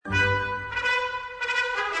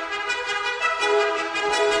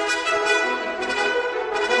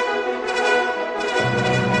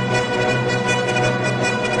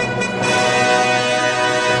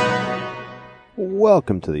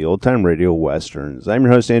Welcome to the Old Time Radio Westerns. I'm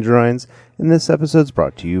your host, Andrew Hines, and this episode's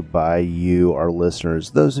brought to you by you, our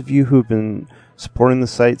listeners. Those of you who've been supporting the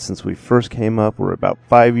site since we first came up. We're about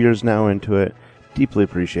 5 years now into it. Deeply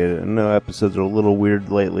appreciate it. I know episodes are a little weird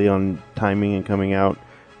lately on timing and coming out,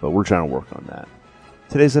 but we're trying to work on that.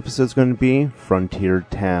 Today's episode is going to be Frontier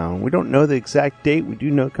Town. We don't know the exact date. We do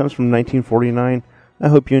know it comes from 1949. I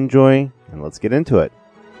hope you enjoy, and let's get into it.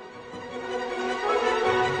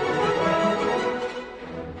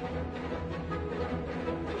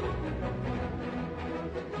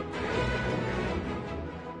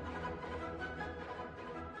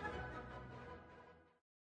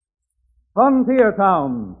 Frontier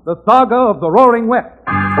Town, the saga of the Roaring West.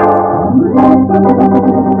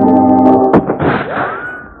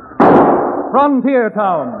 Frontier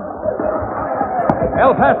Town.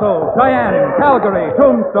 El Paso, Cheyenne, Calgary,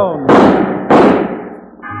 Tombstone.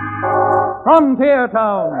 Frontier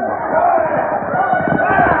Town.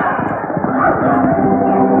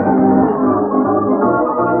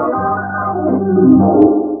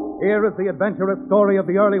 Here is the adventurous story of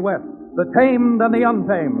the early West, the tamed and the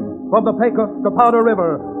untamed. From the Pecos to Powder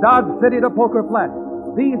River, Dodge City to Poker Flat,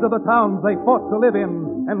 these are the towns they fought to live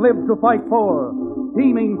in and lived to fight for.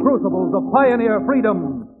 Teeming crucibles of pioneer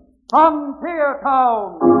freedom. Frontier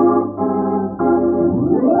Town!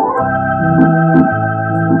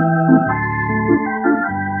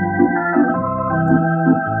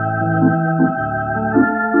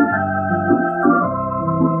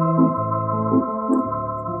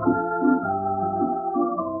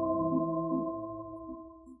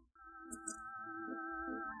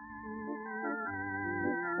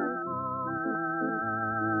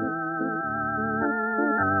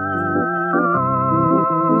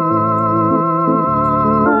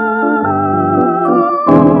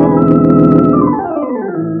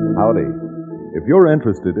 If you're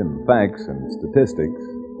interested in facts and statistics,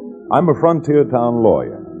 I'm a Frontier Town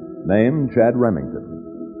lawyer, named Chad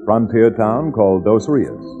Remington. Frontier Town called Dos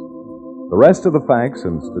Rios. The rest of the facts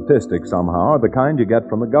and statistics somehow are the kind you get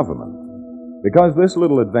from the government. Because this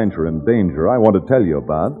little adventure and danger I want to tell you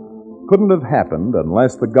about couldn't have happened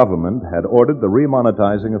unless the government had ordered the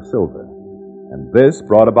remonetizing of silver. And this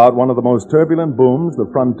brought about one of the most turbulent booms the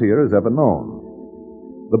frontier has ever known.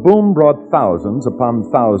 The boom brought thousands upon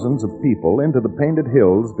thousands of people into the painted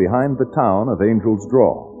hills behind the town of Angel's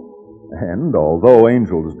Draw. And although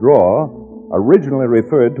Angel's Draw originally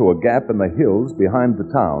referred to a gap in the hills behind the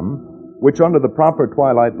town, which under the proper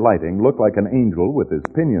twilight lighting looked like an angel with his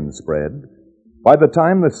pinions spread, by the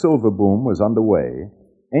time the silver boom was underway,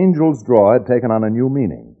 Angel's Draw had taken on a new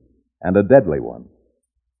meaning, and a deadly one.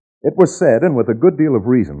 It was said, and with a good deal of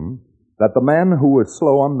reason, that the man who was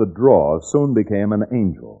slow on the draw soon became an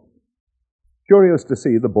angel. Curious to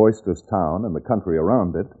see the boisterous town and the country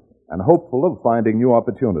around it, and hopeful of finding new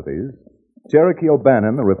opportunities, Cherokee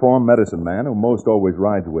O'Bannon, the reformed medicine man who most always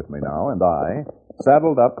rides with me now, and I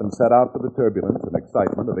saddled up and set out for the turbulence and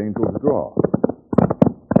excitement of Angel's Draw.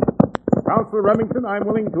 Counselor Remington, I'm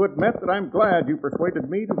willing to admit that I'm glad you persuaded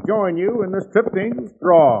me to join you in this trip to Angel's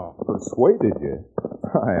Draw. Persuaded you?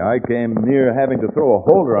 I came near having to throw a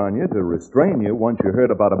holder on you to restrain you once you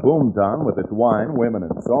heard about a boomtown with its wine, women,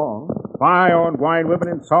 and song. Fie on wine, women,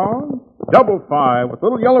 and song? Double fie with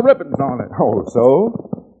little yellow ribbons on it. Oh,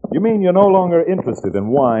 so? You mean you're no longer interested in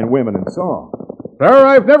wine, women, and song? Sir,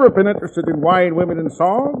 I've never been interested in wine, women, and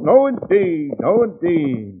song. No, indeed. No,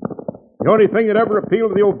 indeed. The only thing that ever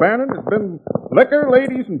appealed to the O'Bannon has been liquor,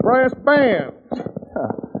 ladies, and brass bands.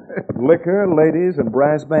 Liquor, ladies, and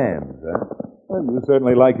brass bands, huh? Well, you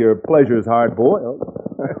certainly like your pleasures hard-boiled.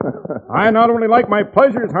 I not only like my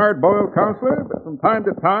pleasures hard-boiled, Counselor, but from time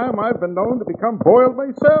to time I've been known to become boiled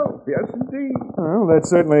myself. Yes, indeed. Well, that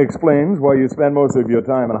certainly explains why you spend most of your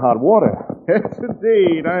time in hot water. Yes,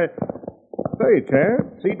 indeed. Say,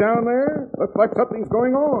 Chad, see down there? Looks like something's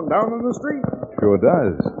going on down in the street. Sure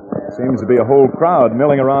does. Seems to be a whole crowd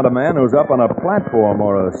milling around a man who's up on a platform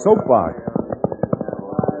or a soapbox.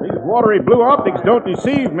 These watery blue optics don't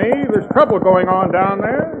deceive me. There's trouble going on down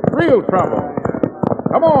there. Real trouble.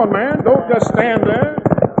 Come on, man. Don't just stand there.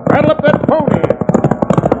 Rattle up that pony.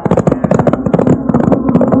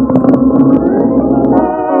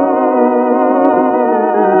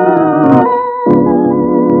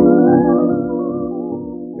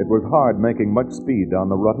 It was hard making much speed down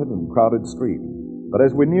the rutted and crowded street. But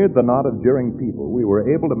as we neared the knot of jeering people, we were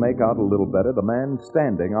able to make out a little better the man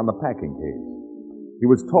standing on the packing case. He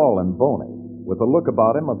was tall and bony, with a look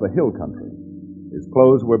about him of the hill country. His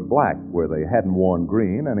clothes were black where they hadn't worn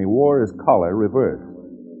green, and he wore his collar reversed.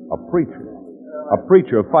 A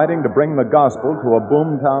preacher fighting to bring the gospel to a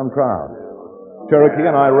boomtown crowd. Cherokee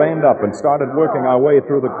and I reined up and started working our way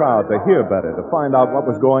through the crowd to hear better, to find out what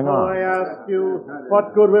was going I on. ask you,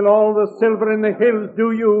 what good will all the silver in the hills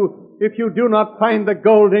do you if you do not find the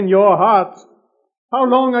gold in your hearts? How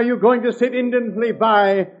long are you going to sit indolently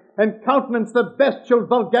by and countenance the bestial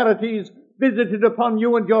vulgarities visited upon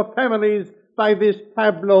you and your families by this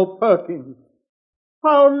Pablo Perkins?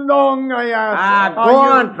 How long, I ask? Go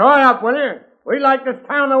on, throw it up, will you? We like this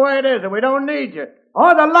town the way it is, and we don't need you.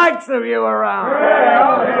 Or the likes of you around.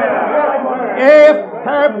 If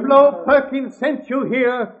Pablo Perkins sent you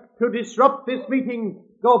here to disrupt this meeting,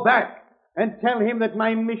 go back and tell him that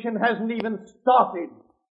my mission hasn't even started.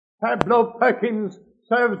 Pablo Perkins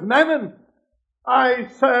serves Mammon. I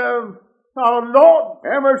serve our Lord.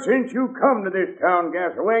 Ever since you come to this town,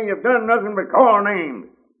 Gasaway, you've done nothing but call names.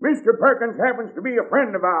 Mr. Perkins happens to be a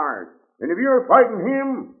friend of ours. And if you're fighting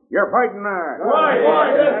him, you're fighting us.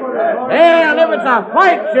 And if it's a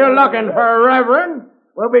fight you're looking for, Reverend,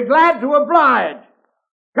 we'll be glad to oblige.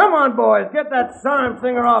 Come on, boys, get that psalm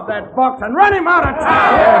singer off that box and run him out of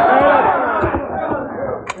town.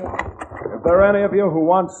 If there are any of you who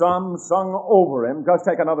want some sung over him, just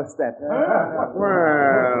take another step.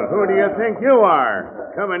 Well, who do you think you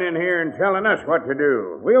are, coming in here and telling us what to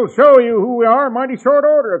do? We'll show you who we are mighty short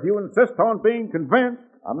order if you insist on being convinced.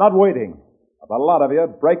 I'm not waiting. A lot of you,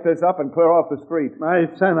 break this up and clear off the street. My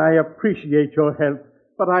son, I appreciate your help,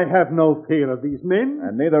 but I have no fear of these men.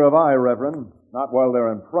 And neither have I, Reverend. Not while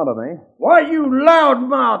they're in front of me. Why, you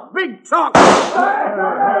loudmouth, big talk!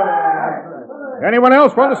 Anyone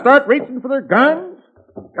else want to start reaching for their guns?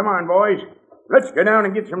 Come on, boys. Let's go down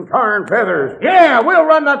and get some tar and feathers. Yeah, we'll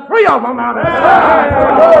run the three of them out of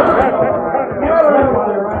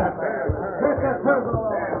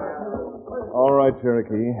All right,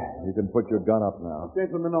 Cherokee. You can put your gun up now.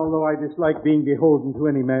 Gentlemen, although I dislike being beholden to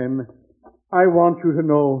any man, I want you to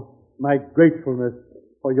know my gratefulness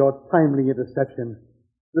for your timely interception.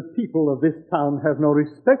 The people of this town have no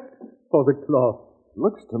respect for the cloth.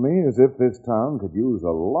 Looks to me as if this town could use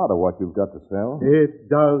a lot of what you've got to sell. It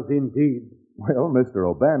does indeed. Well, Mr.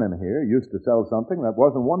 O'Bannon here used to sell something that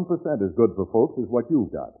wasn't 1% as good for folks as what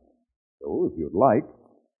you've got. So, if you'd like,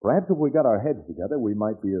 perhaps if we got our heads together, we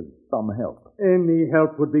might be of some help. Any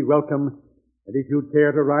help would be welcome. And if you'd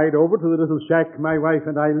care to ride over to the little shack my wife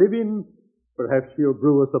and I live in, perhaps she'll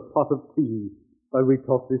brew us a pot of tea while we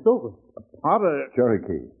talk this over. A pot of...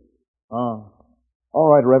 Cherokee. All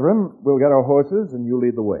right, Reverend. We'll get our horses and you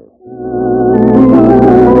lead the way.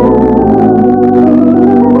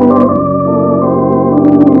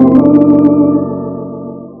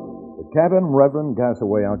 The cabin Reverend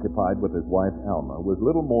Gasaway occupied with his wife Alma was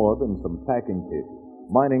little more than some packing cases.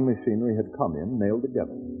 Mining machinery had come in, nailed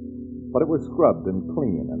together. But it was scrubbed and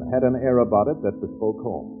clean and had an air about it that bespoke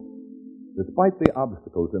home. Despite the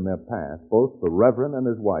obstacles in their path, both the Reverend and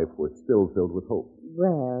his wife were still filled with hope.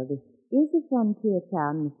 Well, this is a frontier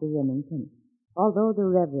town, Mr. Remington. Although the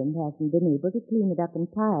Reverend hasn't been able to clean it up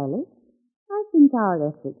entirely, I think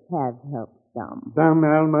our efforts have helped some. Dame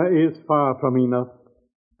Alma is far from enough,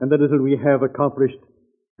 and the little we have accomplished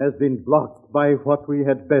has been blocked by what we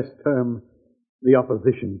had best term the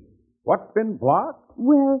opposition. What's been blocked?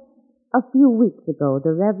 Well, a few weeks ago,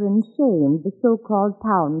 the Reverend shamed the so-called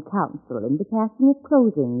town council into passing a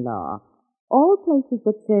closing law. All places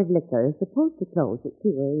that serve liquor are supposed to close at 2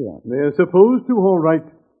 a.m. They're supposed to, all right,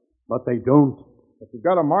 but they don't. If we've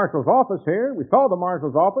got a marshal's office here, we saw the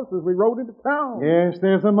marshal's office as we rode into town. Yes,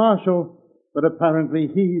 there's a marshal, but apparently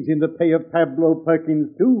he's in the pay of Pablo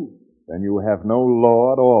Perkins, too. Then you have no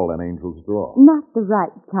law at all in Angel's Draw. Not the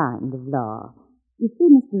right kind of law. You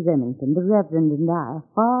see, Mr. Remington, the Reverend and I are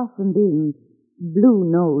far from being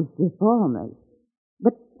blue-nosed reformers.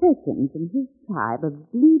 But Perkins and his tribe are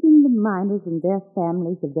bleeding the miners and their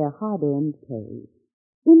families of their hard-earned pay.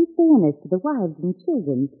 In fairness to the wives and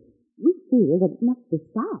children, we feel that it must be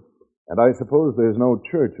stopped. And I suppose there's no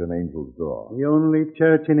church in Angel's Draw. The only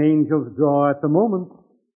church in Angel's Draw at the moment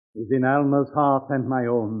is in Alma's heart and my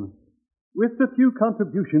own. With the few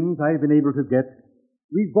contributions I've been able to get,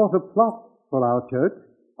 we've bought a plot for our church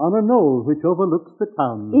on a knoll which overlooks the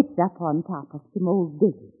town. It's up on top of some old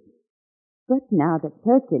diggers. But now that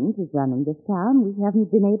Perkins is running this town, we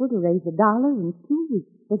haven't been able to raise $1 in 2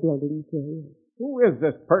 weeks for building materials. Who is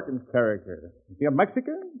this Perkins character? Is he a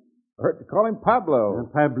Mexican? I heard you call him Pablo.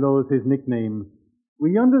 Pablo's his nickname.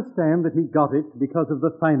 We understand that he got it because of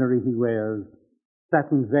the finery he wears.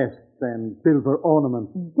 Satin vests and silver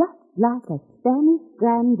ornaments. Just like a Spanish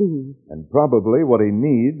grandee. And probably what he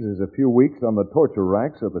needs is a few weeks on the torture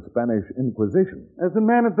racks of the Spanish Inquisition. As a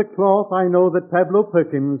man of the cloth, I know that Pablo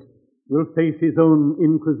Perkins will face his own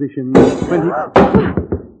Inquisition when he...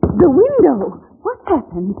 The window! What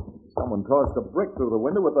happened? Someone tossed a brick through the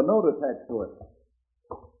window with a note attached to it.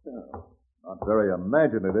 Not very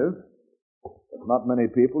imaginative. But not many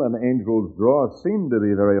people in Angel's Draw seem to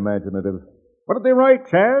be very imaginative. What did they write,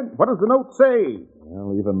 Chad? What does the note say?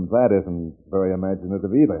 Well, even that isn't very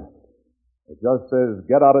imaginative either. It just says,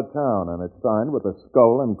 get out of town, and it's signed with a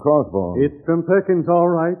skull and crossbones. It's from Perkins, all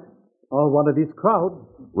right. Or one of his crowd.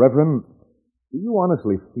 Reverend, do you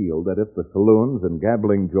honestly feel that if the saloons and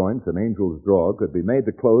gambling joints in Angel's Draw could be made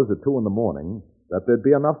to close at 2 a.m, that there'd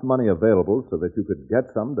be enough money available so that you could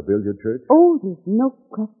get some to build your church? Oh, there's no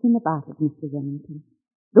question about it, Mr. Remington.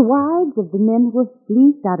 The wives of the men who were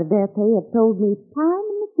fleeced out of their pay have told me time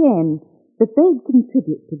and again that they'd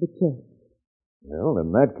contribute to the church. Well,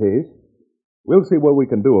 in that case, we'll see what we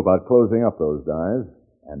can do about closing up those guys,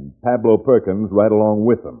 and Pablo Perkins right along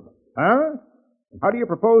with them. Huh? How do you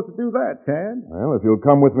propose to do that, Chad? Well, if you'll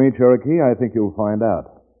come with me, Cherokee, I think you'll find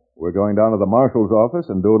out. We're going down to the marshal's office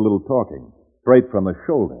and do a little talking, straight from the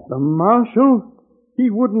shoulder. The marshal? He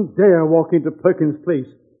wouldn't dare walk into Perkins' place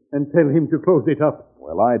and tell him to close it up.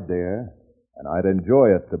 Well, I'd dare, and I'd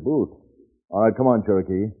enjoy it to boot. All right, come on,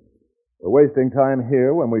 Cherokee. We're wasting time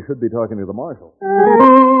here when we should be talking to the marshal.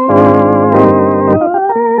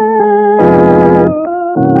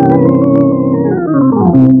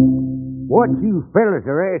 What you fellas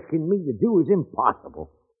are asking me to do is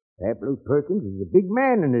impossible. Pablo Perkins is a big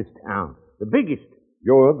man in this town, the biggest.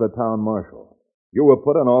 You're the town marshal. You were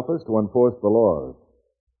put in office to enforce the laws.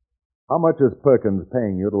 How much is Perkins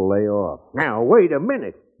paying you to lay off? Now, wait a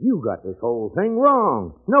minute. You got this whole thing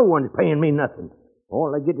wrong. No one's paying me nothing.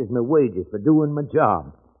 All I get is my wages for doing my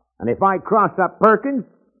job. And if I cross up Perkins,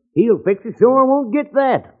 he'll fix it so I won't get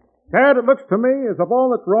that. Chad, it looks to me as if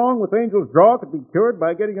all that's wrong with Angel's Draw could be cured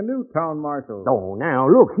by getting a new town marshal. Oh, now,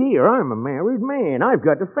 look here. I'm a married man. I've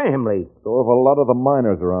got a family. So have a lot of the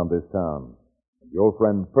miners around this town. Your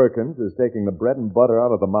friend Perkins is taking the bread and butter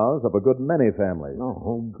out of the mouths of a good many families.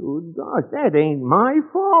 Oh, good gosh, that ain't my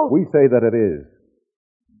fault. We say that it is.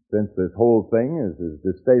 Since this whole thing is as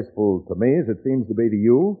distasteful to me as it seems to be to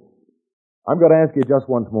you, I'm going to ask you just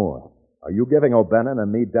once more. Are you giving O'Bannon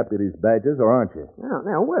and me deputies' badges, or aren't you?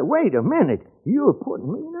 Now, wait a minute. You're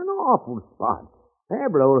putting me in an awful spot.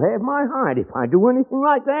 Pablo will have my hide if I do anything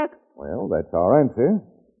like that. Well, that's our answer.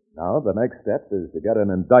 Now, the next step is to get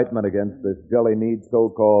an indictment against this jelly-kneed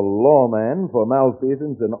so-called lawman for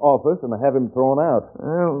malfeasance in office and have him thrown out.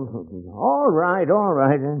 Well, all right.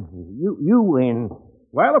 You win.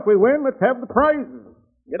 Well, if we win, let's have the prizes.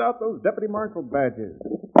 Get out those deputy marshal badges.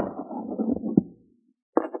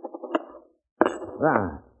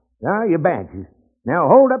 Right. There are your badges. Now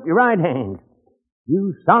hold up your right hand.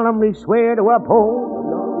 You solemnly swear to uphold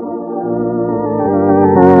the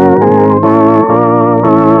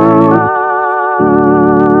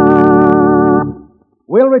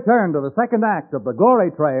We'll return to the second act of the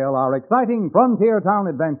Glory Trail, our exciting frontier town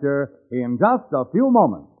adventure, in just a few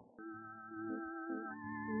moments.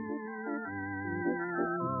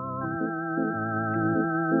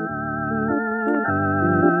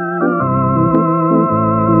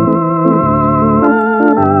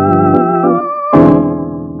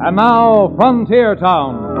 And now, Frontier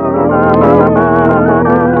Town.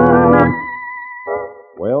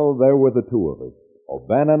 Well, there were the two of us,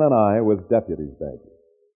 O'Bannon and I, with deputies' badges.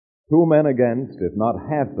 2 men against, if not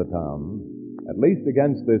half the town, at least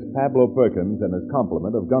against this Pablo Perkins and his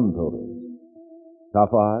complement of gun toters.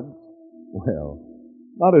 Tough odds? Well,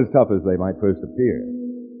 not as tough as they might first appear,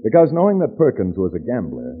 because knowing that Perkins was a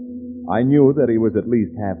gambler, I knew that he was at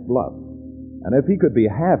least half-bluff. And if he could be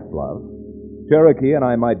half-bluff, Cherokee and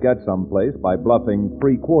I might get someplace by bluffing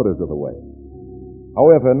 3/4 of the way.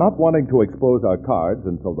 However, not wanting to expose our cards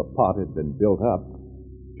until the pot had been built up,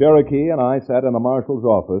 Cherokee and I sat in the marshal's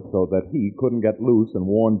office so that he couldn't get loose and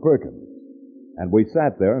warn Perkins. And we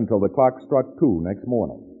sat there until the clock struck 2 next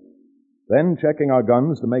morning. Then, checking our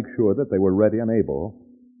guns to make sure that they were ready and able,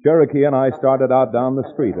 Cherokee and I started out down the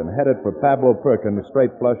street and headed for Pablo Perkins'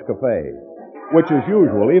 Straight Flush Cafe, which, as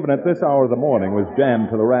usual, even at this hour of the morning, was jammed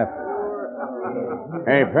to the rafters.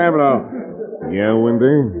 Hey, Pablo. Yeah,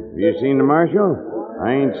 Windy? You seen the marshal?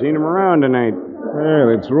 I ain't seen him around tonight. Yeah,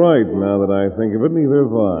 that's right. Now that I think of it, neither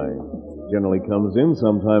have I. Generally comes in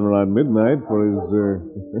sometime around midnight for his,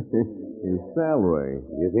 his salary.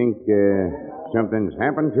 You think, something's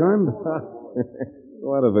happened to him?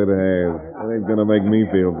 What if it has? It ain't gonna make me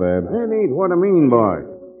feel bad. That ain't what I mean, boss.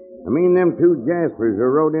 I mean them 2 Jaspers who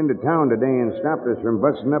rode into town today and stopped us from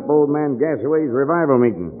busting up old man Gasaway's revival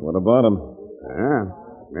meeting. What about him?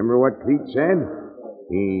 Remember what Cleet said?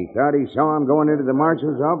 He thought he saw him going into the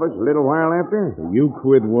marshal's office a little while after? You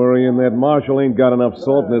quit worrying. That marshal ain't got enough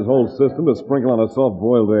salt in his whole system to sprinkle on a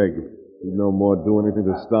soft-boiled egg. He'd no more do anything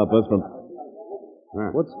to stop us from...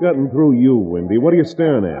 What's gotten through you, Windy? What are you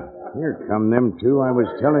staring at? Here come them two I was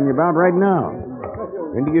telling you about right now.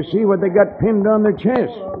 And do you see what they got pinned on their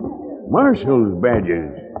chests? Marshal's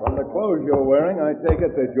badges. From the clothes you're wearing, I take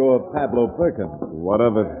it that you're Pablo Perkins. What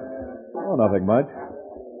of it? Oh, nothing much.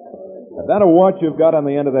 Is that a watch you've got on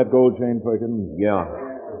the end of that gold chain, Perkins? Yeah.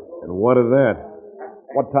 And what of that?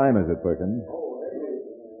 What time is it, Perkins?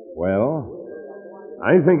 Well?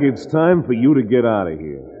 I think it's time for you to get out of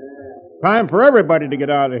here. Time for everybody to get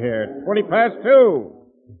out of here. 20 past 2.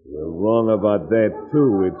 You're wrong about that,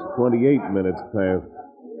 too. It's 28 minutes past.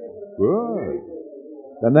 Good.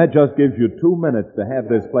 Then that just gives you 2 minutes to have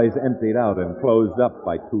this place emptied out and closed up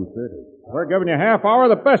by 2:30. We're giving you a half hour,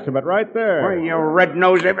 the best of it, right there. Where you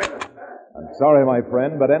red-nosed it? I'm sorry, my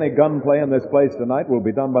friend, but any gunplay in this place tonight will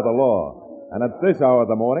be done by the law. And at this hour of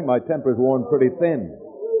the morning, my temper's worn pretty thin.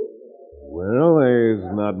 Well, there's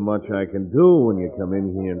not much I can do when you come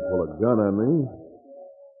in here and pull a gun on me.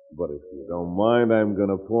 But if you don't mind, I'm going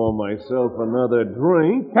to pour myself another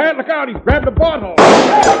drink. Pat, look out. He's grabbed a bottle.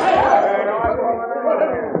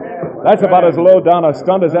 That's about as low down a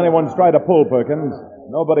stunt as anyone's tried to pull, Perkins.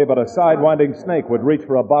 Nobody but a sidewinding snake would reach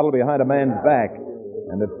for a bottle behind a man's back.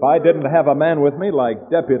 And if I didn't have a man with me like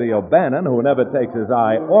Deputy O'Bannon, who never takes his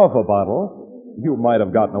eye off a bottle, you might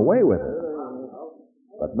have gotten away with it.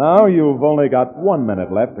 But now you've only got 1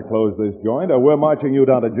 minute left to close this joint, or we're marching you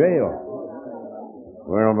down to jail.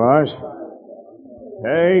 Well, boss?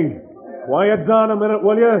 Hey, quiet down a minute,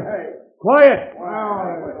 will you? Quiet!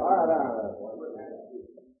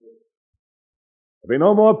 There'll be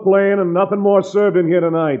no more playing and nothing more served in here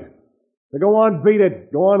tonight. So go on, beat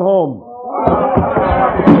it. Go on home.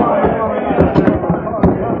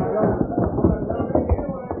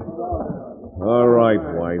 All right,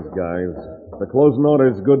 wise guys. The closing order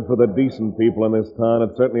is good for the decent people in this town.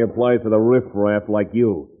 It certainly applies to the riffraff like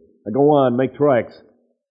you. Now go on, make tracks.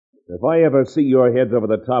 If I ever see your heads over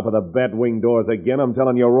the top of the bat-wing doors again, I'm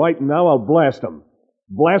telling you right now, I'll blast them.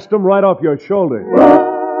 Blast them right off your shoulders.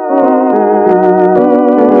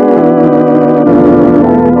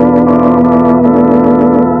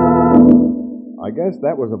 I guess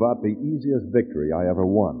that was about the easiest victory I ever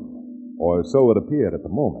won. Or so it appeared at the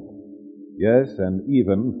moment. Yes, and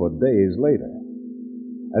even for days later.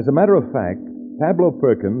 As a matter of fact, Pablo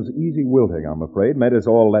Perkins' easy wilting, I'm afraid, made us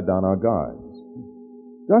all let down our guards.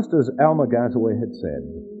 Just as Alma Gasaway had said,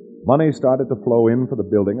 money started to flow in for the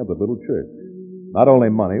building of the little church. Not only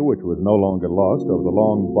money, which was no longer lost over the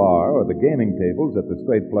long bar or the gaming tables at the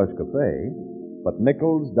Straight Flush Cafe, but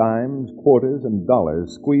nickels, dimes, quarters, and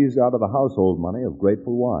dollars squeezed out of the household money of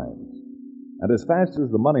grateful wives. And as fast as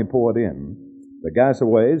the money poured in, the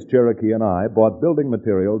Gasaways, Cherokee, and I bought building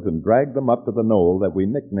materials and dragged them up to the knoll that we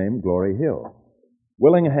nicknamed Glory Hill.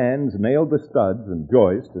 Willing hands nailed the studs and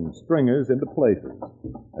joists and stringers into places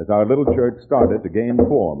as our little church started to gain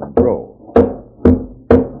form and grow.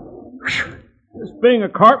 This being a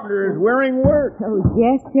carpenter is wearing work. Oh,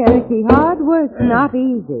 yes, Cherokee. Hard work's not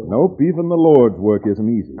easy. Nope, even the Lord's work isn't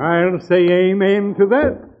easy. I'll say amen to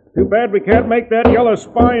that. Too bad we can't make that yellow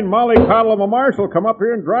spine mollycoddle of a marshal come up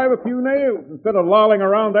here and drive a few nails instead of lolling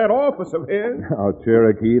around that office of his. Now,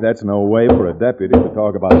 Cherokee, that's no way for a deputy to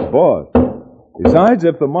talk about his boss. Besides,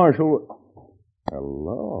 if the marshal...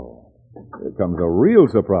 Hello. Here comes a real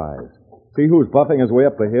surprise. See who's buffing his way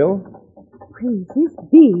up the hill? Please, this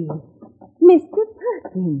be Mr.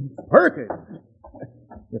 Perkins. Perkins?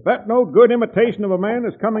 If that no good imitation of a man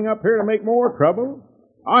is coming up here to make more trouble,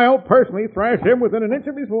 I'll personally thrash him within an inch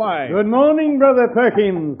of his life. Good morning, Brother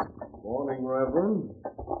Perkins. Morning, Reverend.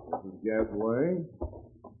 This is Gasaway.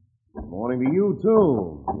 Good morning to you,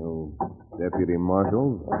 too, you deputy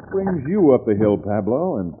marshal. What brings you up the hill,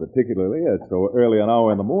 Pablo, and particularly at so early an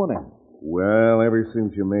hour in the morning? Well, ever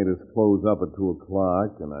since you made us close up at 2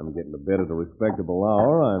 o'clock and I'm getting to bed at a respectable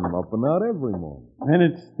hour, I'm up and out every morning. And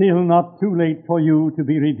it's still not too late for you to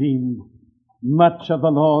be redeemed. Much of the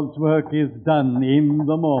Lord's work is done in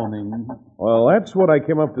the morning. Well, that's what I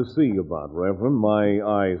came up to see you about, Reverend. My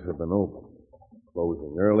eyes have been opened.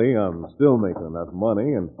 Closing early, I'm still making enough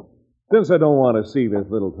money, and since I don't want to see this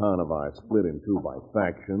little town of ours split in two by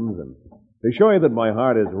factions, and to show you that my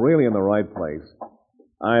heart is really in the right place,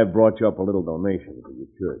 I have brought you up a little donation for your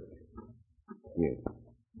church. Yes.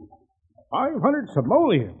 500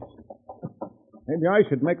 simoleons. Maybe I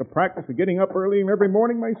should make a practice of getting up early every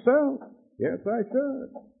morning myself. Yes, I should.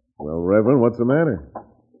 Well, Reverend, what's the matter?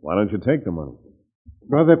 Why don't you take the money?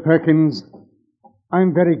 Brother Perkins,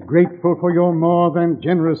 I'm very grateful for your more than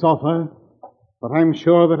generous offer, but I'm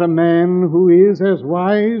sure that a man who is as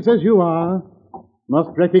wise as you are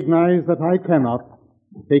must recognize that I cannot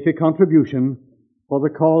take a contribution for the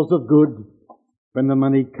cause of good when the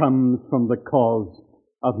money comes from the cause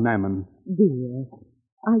of mammon. Dear,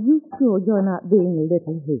 are you sure you're not being a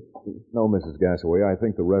little hasty? No, Mrs. Gasaway, I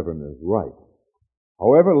think the Reverend is right.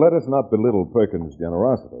 However, let us not belittle Perkins'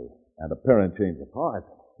 generosity and apparent change of heart.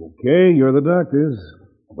 Okay, you're the doctor's.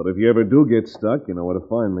 But if you ever do get stuck, you know where to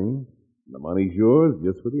find me. The money's yours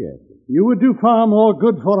just for the asking. You would do far more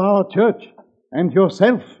good for our church and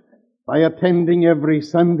yourself by attending every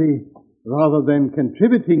Sunday rather than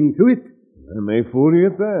contributing to it. I may fool you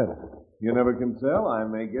at that. You never can tell. I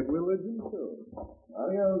may get religion, too.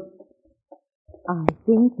 Adios. I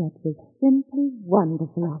think that was simply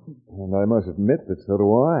wonderful of him. And I must admit that so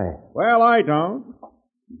do I. Well, I don't.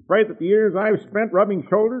 I'm afraid that the years I've spent rubbing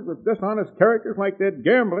shoulders with dishonest characters like that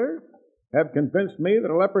gambler have convinced me that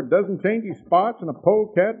a leopard doesn't change his spots and a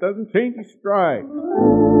polecat doesn't change his stripes.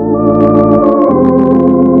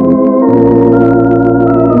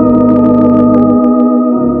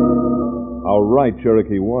 How right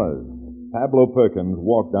Cherokee was. Pablo Perkins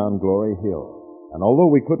walked down Glory Hill, and although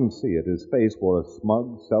we couldn't see it, his face wore a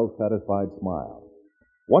smug, self-satisfied smile.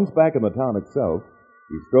 Once back in the town itself,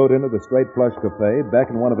 he strode into the Straight Flush Cafe,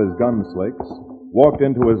 beckoned one of his gun slicks, walked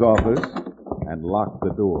into his office, and locked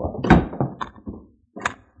the door.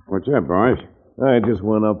 What's up, boys? I just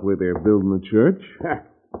went up where they're building the church. I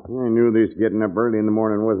knew this getting up early in the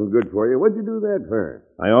morning wasn't good for you. What'd you do that for?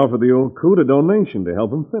 I offered the old coot a donation to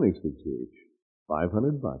help him finish the church.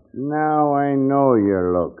 $500. Now I know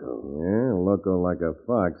you're loco. Yeah, loco like a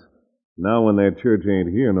fox. Now when that church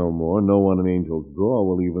ain't here no more, no one in Angel's Draw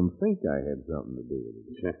will even think I had something to do with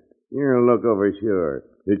it. You're a loco for sure.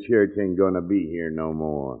 The church ain't gonna be here no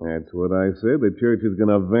more. That's what I said. The church is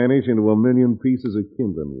gonna vanish into a million pieces of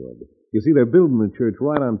kindlinwood. You see, they're building the church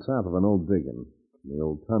right on top of an old digging. The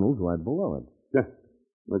old tunnel's right below it.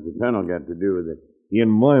 What's the tunnel got to do with it?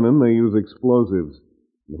 In mining, they use explosives.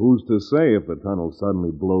 And who's to say if the tunnel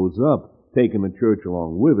suddenly blows up, taking the church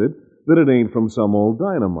along with it, that it ain't from some old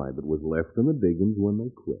dynamite that was left in the diggings when they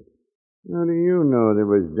quit? How do you know there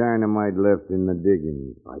was dynamite left in the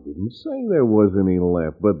diggings? I didn't say there was any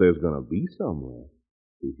left, but there's going to be somewhere.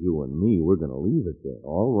 If you and me, we're going to leave it there,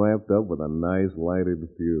 all wrapped up with a nice lighted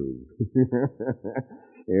fuse.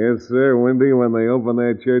 Yes, sir, Wendy, when they open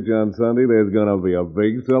that church on Sunday, there's going to be a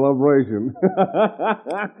big celebration.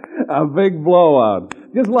 A big blowout,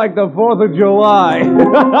 just like the 4th of July.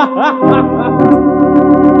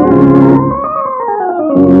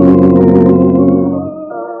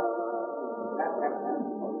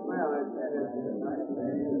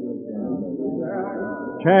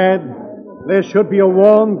 Chad, there should be a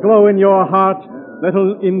warm glow in your heart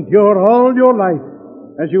that'll endure all your life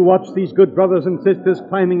as you watch these good brothers and sisters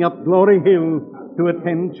climbing up Glory Hill to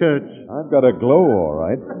attend church. I've got a glow, all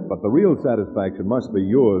right, but the real satisfaction must be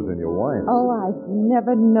yours and your wife's. Oh, I've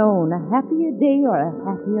never known a happier day or a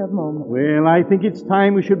happier moment. Well, I think it's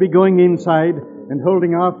time we should be going inside and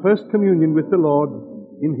holding our first communion with the Lord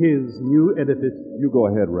in His new edifice. You go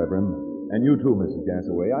ahead, Reverend. And you too, Mrs.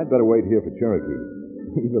 Gasaway. I'd better wait here for Cherokee.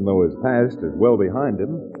 Even though his past is well behind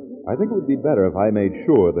him, I think it would be better if I made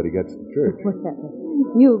sure that he gets to church.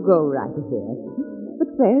 You go right ahead.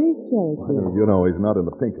 But where is Cherokee? Well, you know, he's not in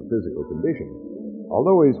the pink of physical condition.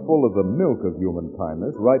 Although he's full of the milk of human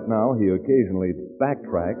kindness, right now he occasionally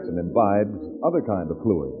backtracks and imbibes other kind of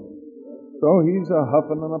fluid. So he's a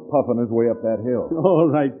huffing and a puffing his way up that hill.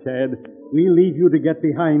 All right, Chad. We'll leave you to get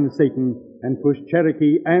behind Satan and push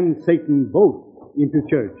Cherokee and Satan both into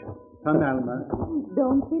church. Come, Alma.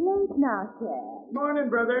 Don't be late now, Chad. Morning,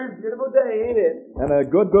 brother. Beautiful day, ain't it? And a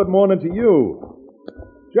good morning to you.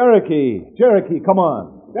 Cherokee, come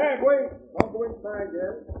on. Dad, wait. Don't go inside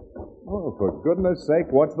yet. Oh, for goodness sake,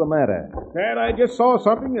 what's the matter? Dad, I just saw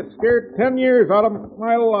something that scared 10 years out of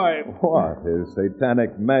my life. What? His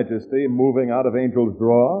satanic majesty moving out of Angel's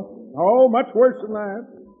Draw? Oh, much worse than that.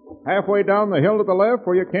 Halfway down the hill to the left,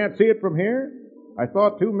 where you can't see it from here, I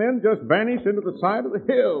saw two men just vanish into the side of the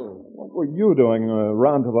hill. What were you doing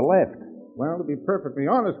around to the left? Well, to be perfectly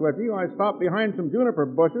honest with you, I stopped behind some juniper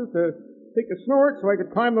bushes to take a snort so I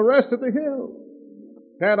could climb the rest of the hill.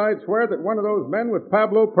 Dad, I'd swear that one of those men was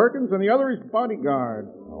Pablo Perkins and the other his bodyguard.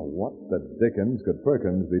 Now, what the dickens could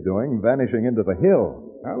Perkins be doing vanishing into the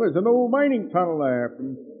hill? Well, there's an old mining tunnel there,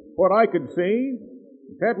 from what I could see.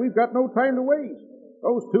 Dad, we've got no time to waste.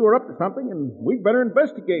 Those two are up to something, and we'd better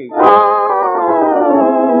investigate.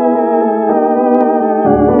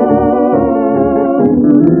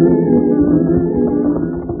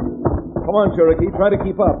 Come on, Cherokee. Try to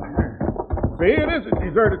keep up. See, it is a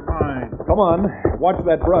deserted mine. Come on. Watch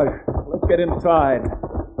that brush. Let's get inside.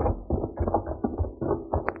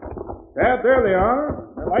 Dad, there they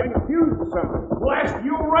are. They're lighting a fuse or something. Blast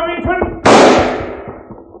you, Remington!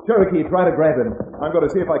 Cherokee, try to grab him. I'm going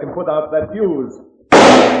to see if I can put out that fuse.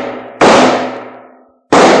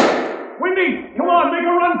 Windy, come on, make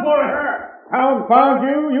a run for it. Confound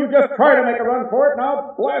you. You just try to make a run for it, and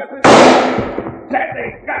I'll blast it. That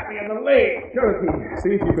they got me in the leg. Cherokee,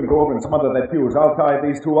 see if you can go over and smother that fuse. I'll tie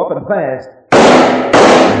these two up and fast.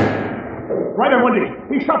 Right on, Windy.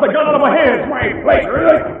 He shot the gun out of my hand. It's my place,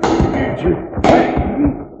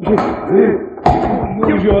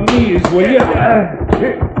 Use your knees, will you?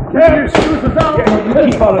 Get your shoes down.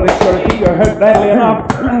 Keep out of this, Cherokee. You're hurt badly enough.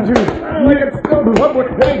 We can still club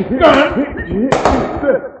with big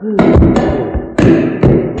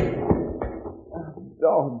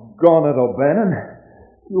Doggone it, O'Bannon.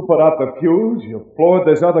 You put out the fuse, you floored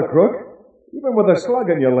this other crook, even with a slug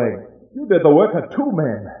in your leg. You did the work of two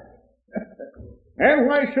men. And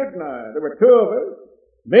why shouldn't I? There were two of us.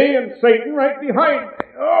 Me and Satan right behind me.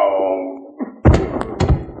 Oh!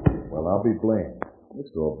 Well, I'll be blamed.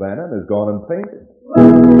 Mr. O'Bannon has gone and fainted.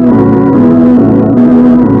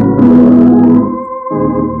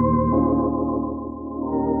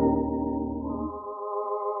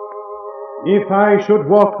 If I should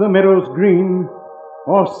walk the meadows green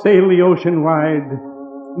or sail the ocean wide,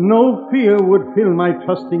 no fear would fill my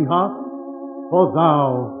trusting heart, for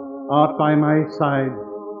thou art by my side.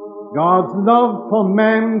 God's love for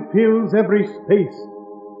man fills every space.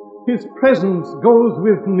 His presence goes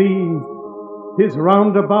with me. 'Tis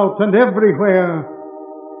round about and everywhere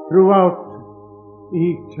throughout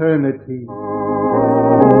eternity.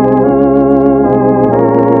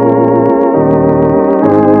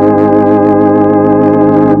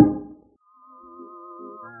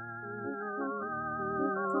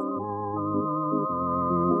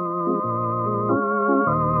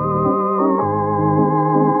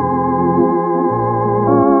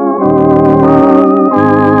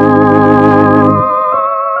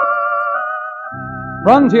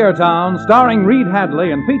 Frontier Town, starring Reed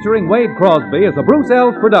Hadley and featuring Wade Crosby, is a Bruce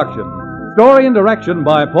Ells production. Story and direction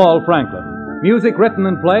by Paul Franklin. Music written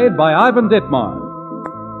and played by Ivan Ditmar.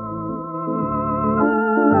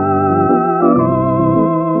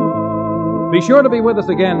 Be sure to be with us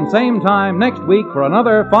again same time next week for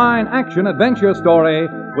another fine action-adventure story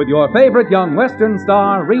with your favorite young Western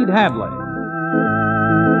star, Reed Hadley.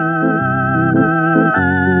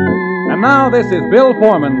 And now this is Bill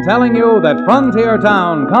Foreman telling you that Frontier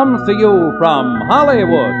Town comes to you from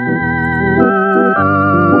Hollywood.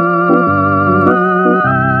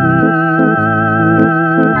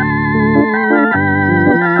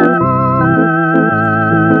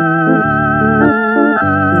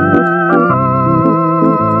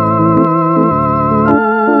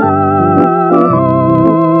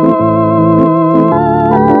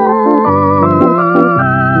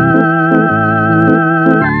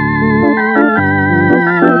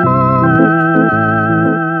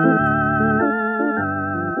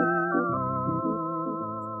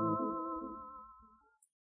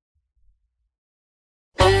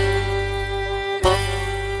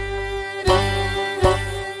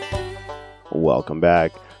 Welcome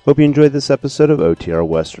back. Hope you enjoyed this episode of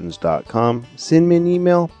OTRWesterns.com. Send me an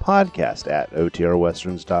email,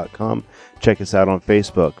 podcast@OTRWesterns.com. Check us out on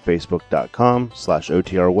Facebook,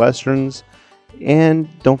 facebook.com/OTRWesterns. And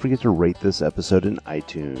don't forget to rate this episode in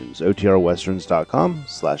iTunes,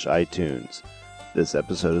 OTRWesterns.com/iTunes. This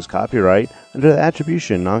episode is copyright under the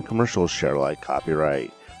Attribution Non-Commercial Share Alike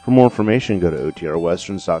copyright. For more information, go to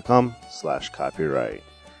OTRWesterns.com/copyright.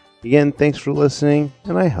 Again, thanks for listening,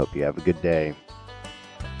 and I hope you have a good day.